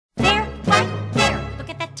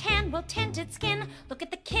purple-tinted skin. Look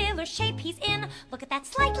at the killer shape he's in. Look at that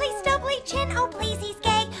slightly stubbly chin. Oh, please, he's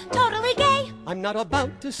gay, totally gay. I'm not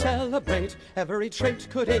about to celebrate. Every trait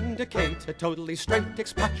could indicate a totally straight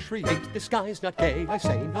expatriate. This guy's not gay, I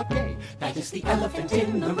say not gay. That is the elephant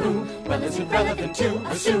in the room. Well, is it relevant to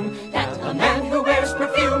assume that a man who wears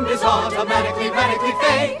perfume is automatically radically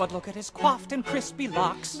fake? But look at his coiffed and crispy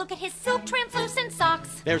locks. Look at his silk translucent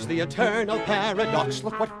socks. There's the eternal paradox.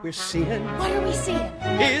 Look what we're seeing. What are we seeing?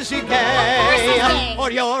 Is he Of course he's gay gay.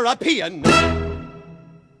 or European?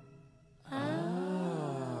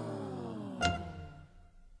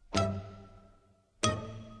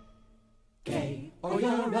 Gay or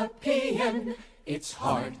European? It's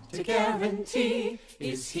hard to guarantee.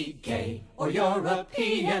 Is he gay or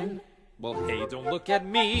European? Well, hey, don't look at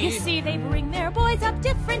me. You see, they bring their boys up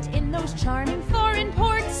different in those charming foreign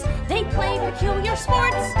ports. They play peculiar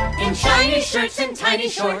sports. In shiny shirts and tiny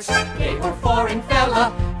shorts, gay or foreign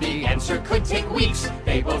fella? The answer could take weeks.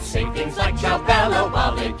 They both say things like ciao bello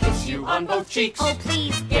while they kiss you on both cheeks. Oh,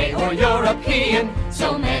 please. Gay or European?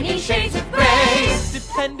 So many shades of gray.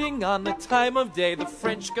 Depending on the time of day, the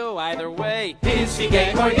French go either way. Is he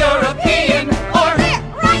gay or European? Or There,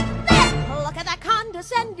 right there! Look at that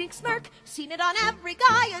condescending smirk. Seen it on every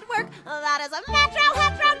guy at work. That is a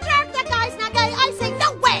hetero jerk. That guy's not gay. I say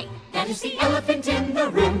no way! that is the elephant in the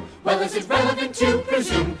room? Well, is it relevant to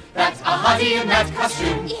presume that a hottie in that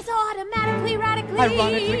costume He's automatically, radically,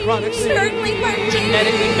 Ironically, chronically, certainly,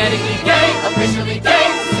 Medically, medically gay. officially gay,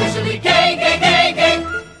 officially gay, gay, gay,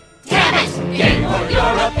 gay? Damn it! Gay or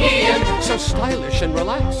European? So stylish and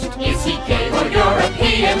relaxed. Is he gay or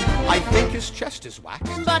European? I think his chest is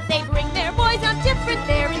waxed. But they bring their boys up different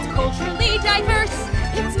there. It's culturally diverse.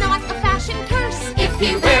 It's not a fashion curse. If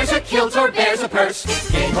he wears a kilt or bears a purse,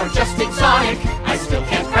 gay or just exotic, I still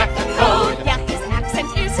can't crack the code. Yeah, his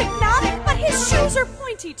accent is hypnotic, but his shoes are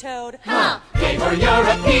pointy-toed. Huh? Gay or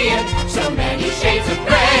European? So many shades of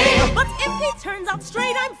gray. But if he turns out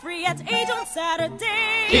straight, I'm free at 8 on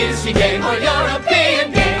Saturday. Is he gay or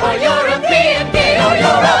European? Gay or European? Gay or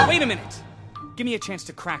European? Wait a minute. Give me a chance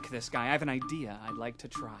to crack this guy. I have an idea I'd like to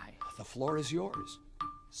try. The floor is yours.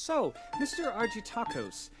 So, Mr.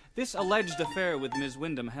 Argytakos, this alleged affair with Ms.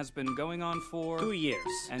 Wyndham has been going on for 2 years.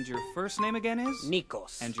 And your first name again is?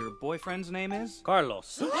 Nikos. And your boyfriend's name is?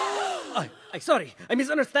 Carlos. Sorry, I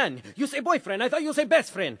misunderstand. You say boyfriend, I thought you say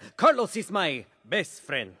best friend. Carlos is my best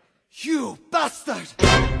friend. You bastard!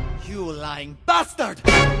 You lying bastard!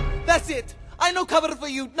 That's it! I no cover for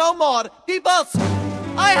you no more! Peoples!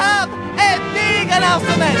 I have a big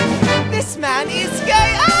announcement! This man is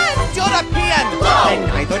gay and European! And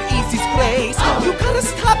neither is his place! You gotta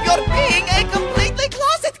stop your being a completely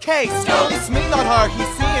closet case! It's me, not her,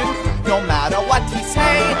 he's seeing, no matter what he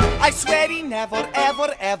say. I swear he never,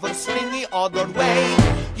 ever, ever swing the other way.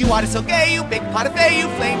 You are so gay, you big parfait, you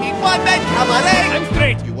flaming one-man cabaret! I'm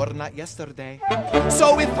straight. You were not yesterday.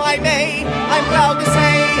 So if I may, I'm proud to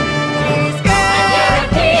say, he's gay!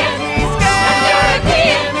 European! He's gay!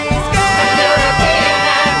 European! He's gay! European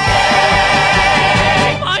and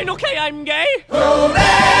gay! Fine, okay, I'm gay. Hooray!